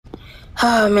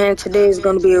Ah man, today is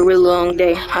gonna be a really long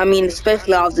day. I mean,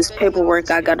 especially all this paperwork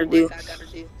I gotta do.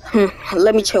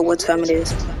 Let me check what time it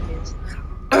is.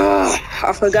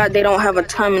 I forgot they don't have a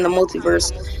time in the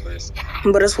multiverse,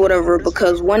 but it's whatever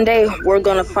because one day we're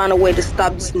gonna find a way to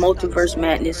stop this multiverse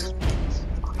madness.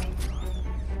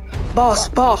 Boss,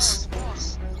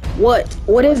 what?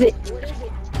 What is it?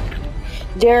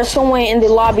 There's someone in the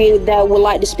lobby that would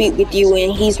like to speak with you,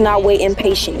 and he's not waiting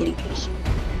patiently.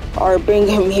 Or bring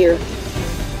him here.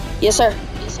 Yes, sir.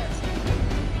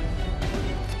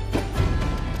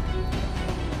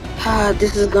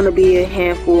 This is gonna be a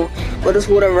handful, but it's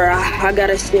whatever. I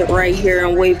gotta sit right here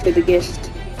and wait for the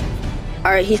guest.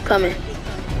 Alright, he's coming.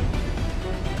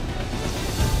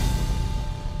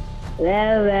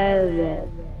 Well.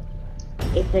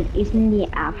 If it isn't the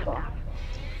apple.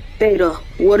 Beta,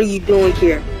 what are you doing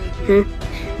here?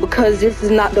 Because this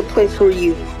is not the place for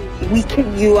you. We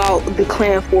kicked you out of the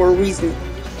clan for a reason.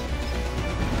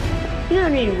 You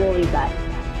don't need to worry about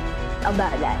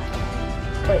that.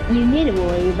 But you need to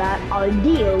worry about our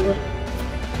deal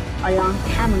a long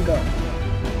time ago.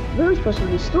 We were supposed to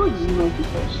restore these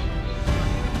multiverse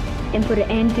and put an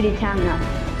end to the time now.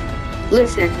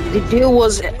 Listen, the deal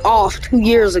was off 2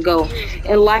 years ago,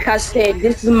 and like I said,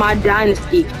 this is my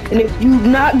dynasty, and if you're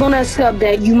not gonna accept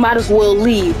that, you might as well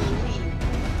leave.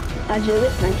 As your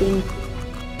lip, my king,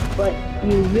 but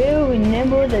you will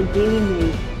remember the deal we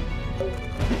made.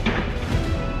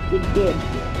 You did.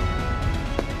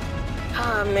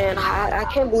 Ah man, I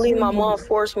can't believe my mom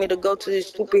forced me to go to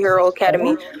this superhero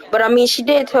academy. But I mean, she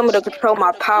did tell me to control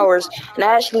my powers, and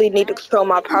I actually need to control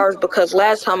my powers because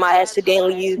last time I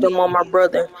accidentally used them on my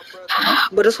brother.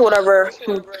 But it's whatever.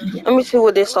 Let me see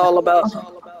what this is all about.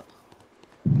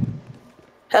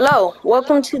 Hello,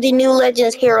 welcome to the New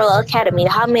Legends Hero Academy.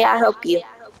 How may I help you?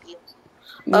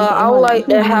 Okay, I would hold on. like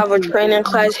to have a training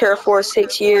class here for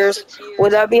 6 years.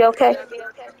 Would that be okay?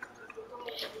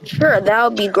 Sure, that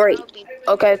would be great.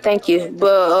 Okay, thank you.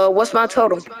 But what's my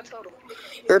total?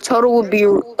 Your total would be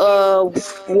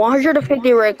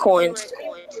 150 red coins.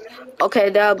 Okay,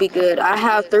 that'll be good. I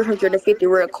have 350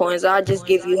 red coins. I'll just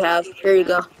give you half. Here you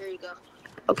go.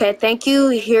 Okay, thank you.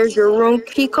 Here's your room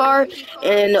key card,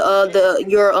 and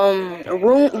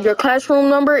your classroom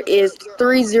number is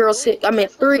 306. I mean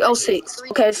 306.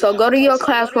 Okay, so go to your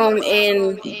classroom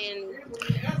and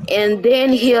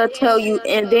then he'll tell you,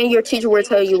 and then your teacher will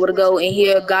tell you where to go, and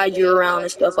he'll guide you around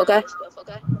and stuff. Okay.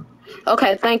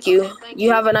 Okay, thank you.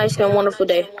 You have a nice and wonderful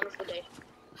day.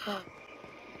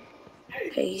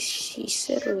 Okay, she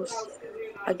said it was.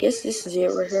 I guess this is it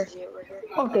right here.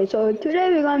 Okay, so today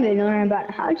we're gonna be learning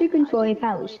about how to control your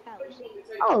powers.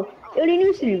 Oh, you're the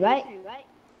new student, right?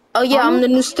 Oh yeah, I'm Arnold? the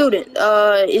new student.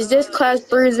 Is this class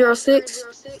 306?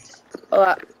 Yes,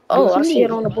 I see it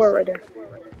indeed. on the board right there.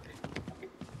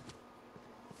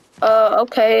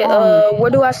 Okay. Um,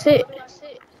 Where do I sit?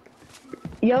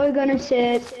 you're gonna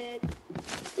sit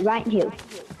right here.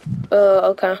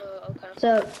 Okay.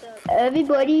 So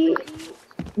everybody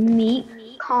meet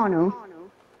Connor,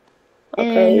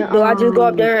 and Okay. Do I just go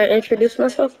up there and introduce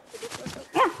myself?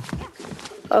 yeah.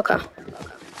 Okay.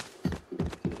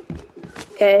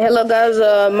 Okay, hello guys.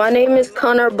 My name is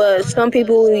Connor, but some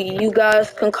people, you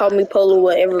guys can call me Polar.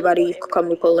 Well, everybody can call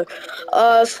me Polar.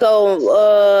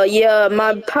 Yeah,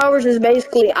 my powers is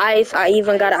basically ice. I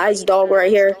even got an ice dog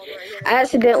right here. I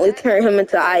accidentally turned him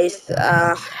into ice.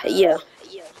 Yeah.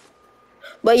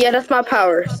 But yeah, that's my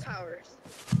powers.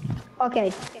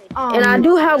 Okay. And I Um.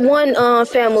 do have one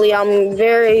family. I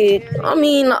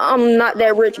mean, I'm not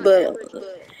that rich, but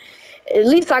at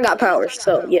least I got powers.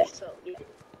 So yeah.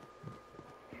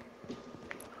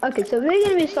 Okay, so we're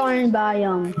gonna be starting by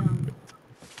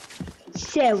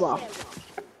Sarah.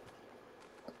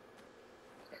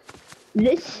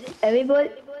 This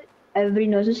everybody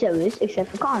knows who Sarah is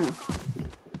except for Connor.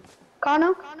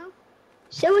 Connor,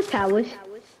 Sarah's powers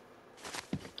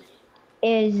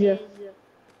is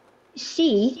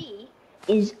she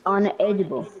is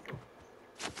unedible.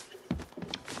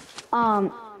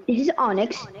 His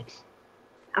Onyx.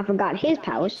 I forgot his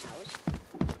powers.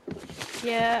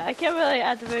 Yeah, I can't really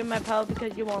activate my power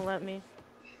because you won't let me.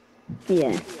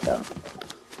 Yeah. So.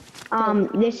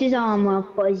 This is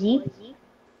Fuzzy.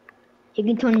 He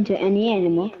can turn into any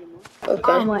animal.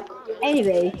 Okay.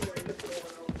 Anyway,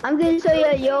 I'm gonna show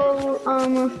you your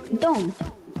dome.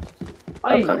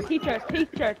 Wait, Okay. teacher,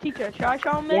 should I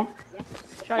show him it? Yeah.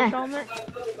 Should I show him it?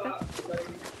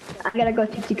 I gotta go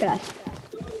teach you class.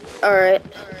 All right.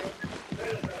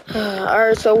 All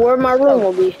right. So where my room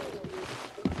will be?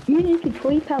 You need to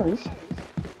control your powers.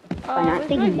 By not It's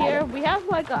thinking right about here. it. We have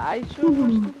like an ice room or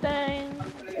something.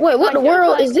 Wait, what Like, the there's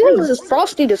world like, is this? Is this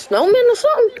Frosty the Snowman or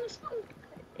something?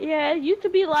 Yeah, it used to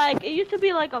be like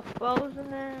a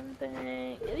Frozen and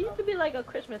thing. It used to be like a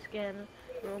Christmas skin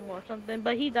room or something,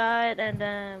 but he died and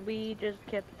then we just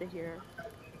kept it here.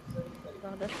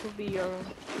 So this will be your room.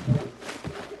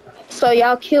 So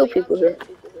y'all kill people here.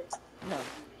 No,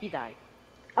 he died.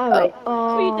 Alright,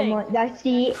 What do you think? that's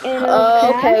the end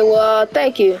of Okay, class. well,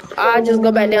 thank you. I just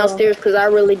go back So, downstairs because I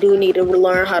really do need to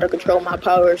learn how to control my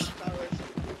powers.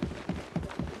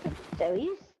 so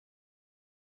yes.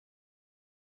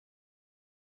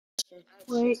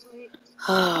 Wait.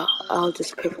 All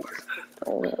this paperwork.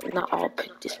 Well, not all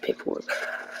this paperwork,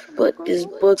 but these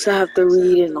books I have to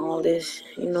read and all this.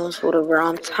 You know, it's whatever.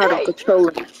 I'm tired of Hey,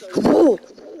 controlling. Who?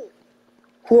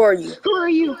 Who are you? who are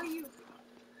you?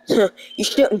 You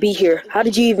shouldn't be here. How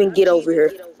did you even get over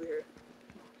here?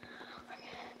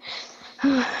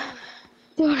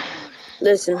 Dude,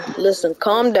 Listen,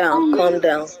 calm down, um, calm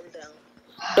down.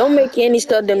 Don't make any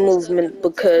sudden movement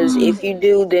because if you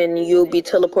do, then you'll be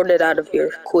teleported out of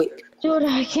here quick. dude,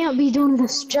 I can't be doing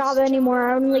this job anymore.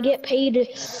 I only get paid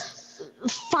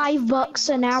 $5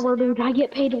 an hour, dude. I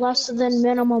get paid less than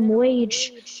minimum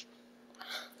wage.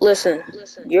 Listen,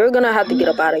 you're gonna have to get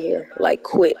up out of here, like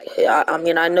quick. I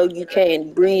mean, I know you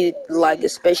can't breathe, like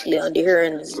especially under here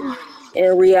in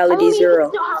I reality don't even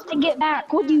zero. know how to get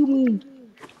back. What do you mean?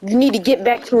 You need to get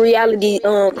back to reality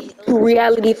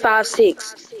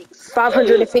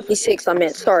 556. I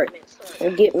meant, sorry.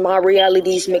 I'm getting my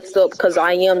realities mixed up because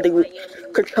I am the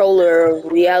controller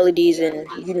of realities, and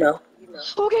you know,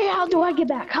 Okay, how do I get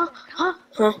back? Huh? Huh?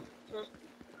 huh?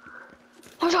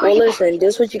 How do I Well, get back? listen,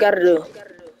 this is what you gotta do.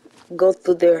 Go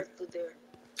through there.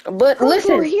 But Go through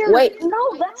listen, here. wait.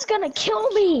 No, that's gonna kill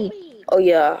me. Oh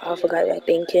yeah, I forgot that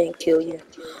thing can't kill you.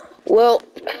 Well,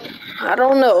 I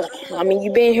don't know. I mean,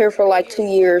 you've been here for like 2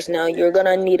 years now. You're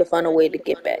gonna need to find a way to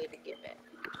get back.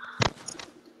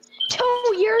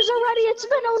 2 years already? It's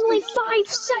been only 5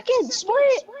 seconds.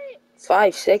 What?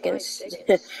 5 seconds?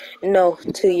 No,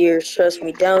 2 years. Trust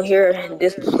me. Down here,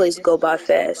 this place go by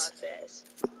fast.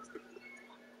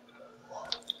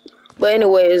 But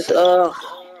anyways, I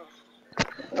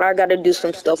gotta do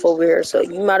some stuff over here, so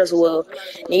you might as well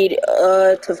need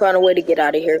to find a way to get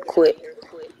out of here quick.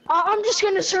 I'm just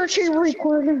gonna search your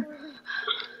recorder.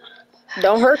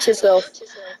 Don't hurt yourself.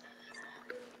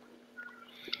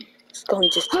 It's gonna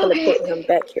just Okay, teleport him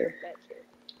back here.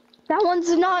 that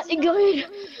one's not good.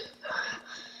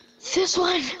 This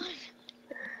one.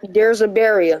 There's a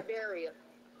barrier.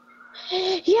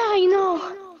 Yeah, I know.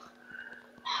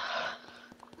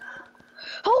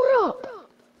 Hold up.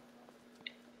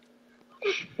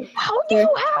 How do Hmm?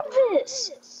 you have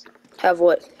this? Have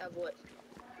what?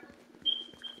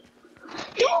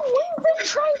 Dude, we've been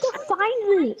trying to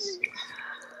find this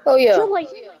Oh yeah, for like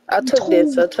I took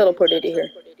this. I 20. teleported it here.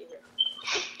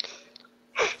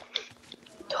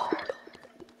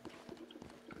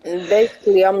 And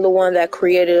basically, I'm the one that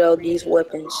created all these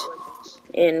weapons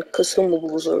and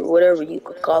consumables or whatever you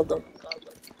could call them.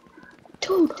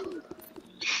 Dude,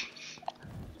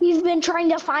 we've been trying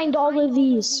to find all of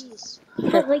these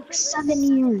for like 7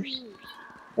 years.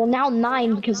 Well, now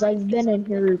 9 because I've been in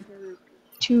here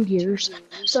 2 years.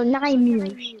 So 9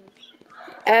 years.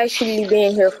 Actually,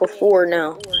 being here for 4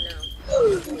 now.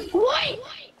 What?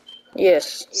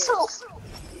 Yes. So,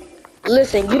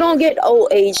 Listen, you don't get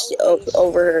old age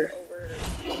over here,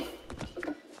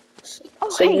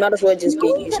 so you okay, might as well just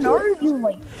get who used even to it. are you?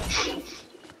 Like,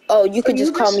 Oh, you are could you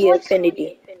just call just me like,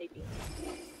 Affinity.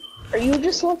 are you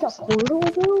just like a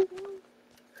portal, dude?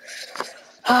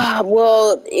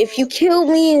 Well, if you kill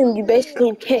me, you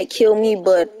basically can't kill me,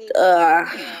 but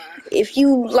if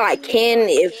you like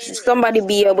if somebody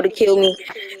be able to kill me,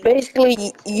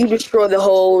 basically you destroy the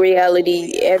whole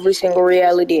reality, every single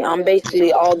reality. I'm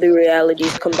basically all the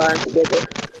realities combined together.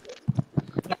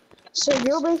 So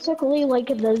you're basically like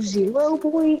the 0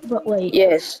 point, but like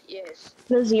Yes.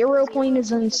 the 0 point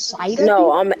is inside of No,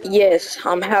 you? I'm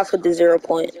half of the 0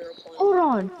 point. Hold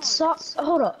on,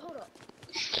 hold up.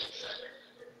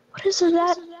 What is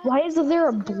that? Why is there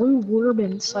a blue orb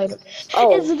inside of? Is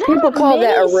Oh, that people a call that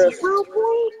mini a rift. 0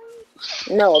 point?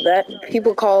 No, that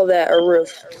people call that a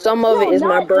rift. Some of it No, is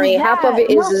my not brain. Half of that.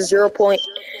 it is Not. a 0 point.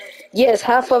 Yes,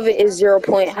 half of it is 0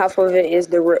 point. Half of it is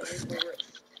the rift.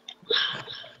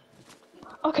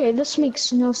 Okay, this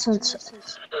makes no sense.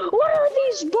 What are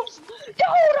these books? Dude,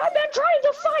 I've been trying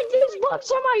to find these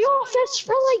books in my office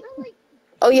for like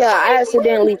Oh yeah, I 5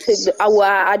 accidentally took months. the. Well,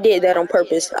 I did that on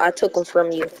purpose. I took them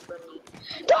from you.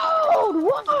 Dude,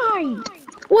 why?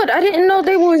 What? I didn't know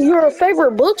they were your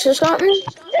favorite books or something.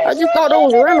 I These just are thought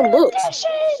those random limited books.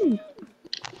 edition.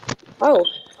 Oh,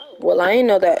 well, I ain't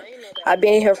know that. I've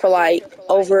been here for like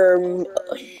over.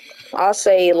 I'll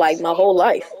say like my whole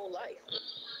life.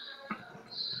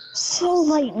 So,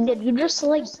 like,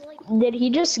 did he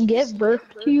just give birth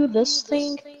to you this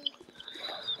thing?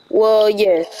 Well,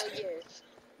 yes.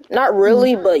 Not Hmm.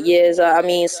 really, but yes. I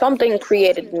mean, something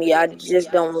created me. I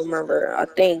just don't remember. I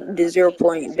think the 0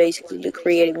 point basically that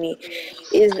created me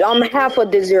is I'm half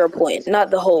of the 0 point, not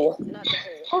the whole.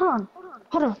 Hold on.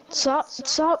 Hold on.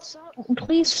 Stop.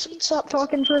 Please stop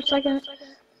talking for a second.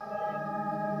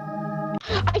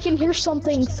 I can hear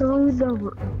something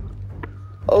through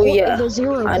Oh yeah, the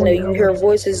zero I know point you hear over there.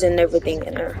 voices and everything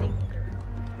in there.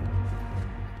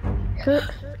 Hear,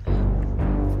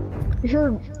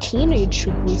 hear teenage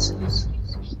voices.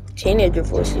 Teenager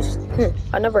voices.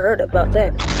 I never heard about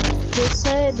that. They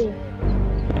said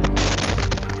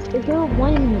they hear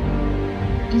one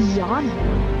yawning.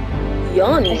 I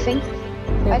Yawning. think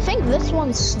I think this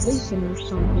one's sleeping or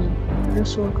something. I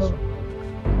just woke up.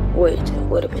 Wait a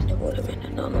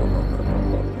minute. No.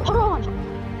 Hold on.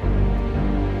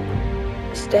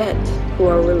 Is that who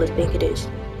I really think it is?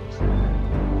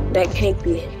 That can't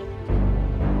be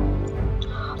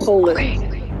Polar. Okay.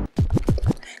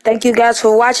 Thank you guys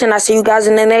for watching. I'll see you guys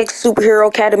in the next Superhero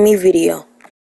Academy video.